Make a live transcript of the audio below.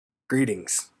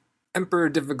Greetings. Emperor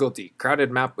difficulty,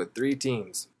 crowded map with 3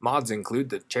 teams. Mods include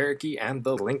the Cherokee and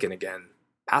the Lincoln again.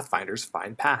 Pathfinders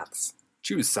find paths.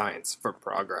 Choose science for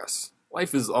progress.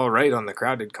 Life is alright on the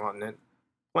crowded continent.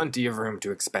 Plenty of room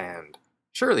to expand.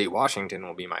 Surely Washington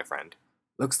will be my friend.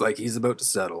 Looks like he's about to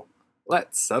settle.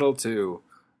 Let's settle too.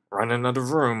 Running out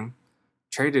of room.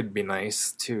 Trade'd be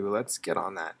nice too, let's get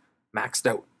on that. Maxed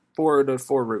out. 4 to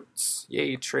 4 routes.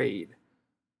 Yay trade.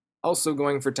 Also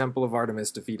going for Temple of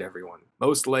Artemis to feed everyone.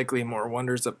 Most likely more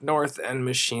wonders up north and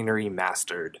machinery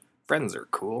mastered. Friends are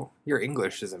cool. Your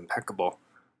English is impeccable.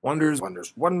 Wonders,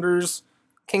 wonders, wonders.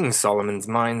 King Solomon's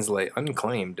mines lay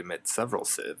unclaimed amid several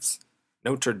civs.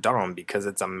 Notre Dame, because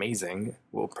it's amazing,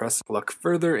 will press luck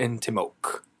further in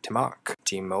Timok. Timok.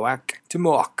 TM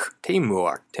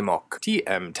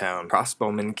Town.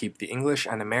 Crossbowmen keep the English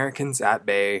and Americans at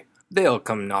bay. They'll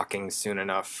come knocking soon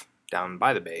enough. Down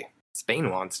by the bay.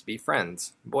 Spain wants to be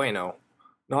friends. Bueno.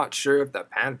 Not sure if the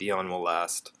Pantheon will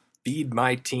last. Feed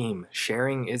my team.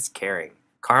 Sharing is caring.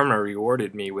 Karma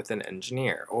rewarded me with an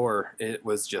engineer, or it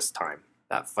was just time.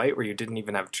 That fight where you didn't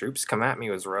even have troops come at me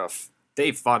was rough.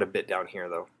 They fought a bit down here,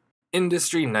 though.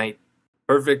 Industry night.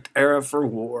 Perfect era for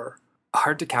war.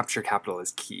 Hard to capture capital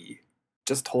is key.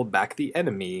 Just hold back the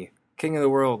enemy. King of the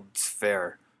world's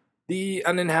fair. The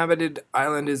uninhabited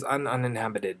island is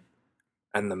uninhabited.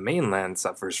 And the mainland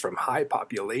suffers from high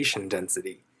population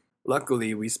density.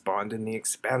 Luckily, we spawned in the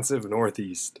expansive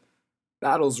northeast.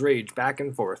 Battles rage back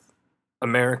and forth.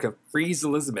 America frees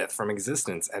Elizabeth from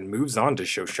existence and moves on to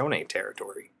Shoshone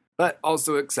territory, but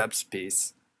also accepts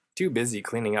peace. Too busy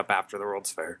cleaning up after the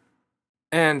World's Fair.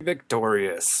 And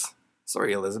victorious.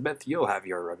 Sorry, Elizabeth, you'll have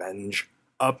your revenge.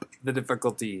 Up the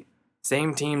difficulty.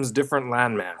 Same teams, different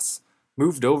landmass.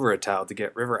 Moved over a tile to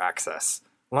get river access.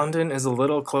 London is a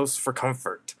little close for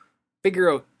comfort.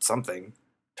 Figure out something.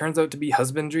 Turns out to be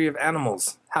husbandry of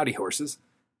animals. Howdy, horses.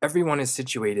 Everyone is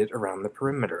situated around the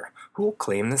perimeter. Who'll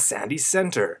claim the sandy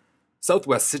center?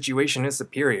 Southwest situation is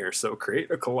superior, so create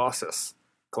a Colossus.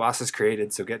 Colossus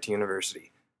created, so get to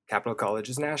university. Capital College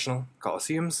is national.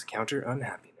 Colosseums counter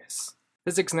unhappiness.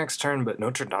 Physics next turn, but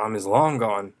Notre Dame is long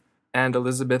gone. And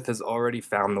Elizabeth has already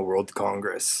found the World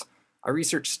Congress. I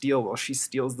research steel while she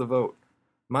steals the vote.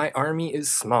 My army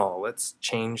is small, let's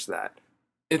change that.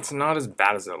 It's not as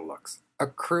bad as it looks.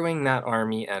 Accruing that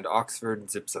army and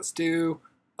Oxford zips us to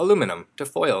aluminum to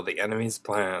foil the enemy's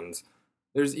plans.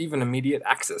 There's even immediate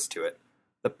access to it.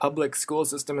 The public school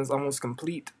system is almost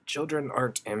complete. Children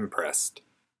aren't impressed.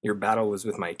 Your battle was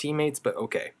with my teammates, but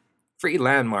okay. Free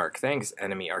landmark, thanks,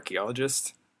 enemy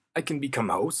archaeologist. I can become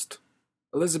host.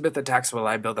 Elizabeth attacks while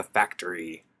I build a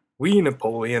factory. We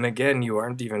Napoleon again, you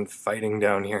aren't even fighting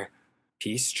down here.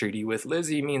 Peace treaty with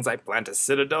Lizzie means I plant a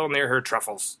citadel near her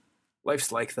truffles.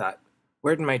 Life's like that.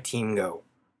 Where'd my team go?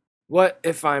 What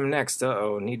if I'm next?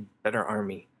 Uh-oh, need better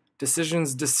army.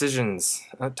 Decisions.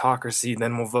 Autocracy,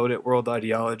 then we'll vote at world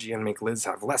ideology and make Liz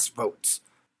have less votes.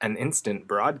 An instant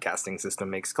broadcasting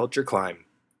system makes culture climb.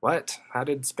 What? How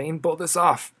did Spain pull this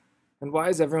off? And why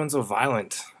is everyone so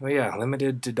violent? Oh yeah,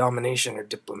 limited to domination or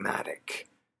diplomatic.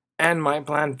 And my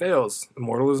plan fails.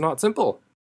 Immortal is not simple.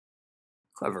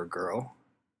 Clever girl.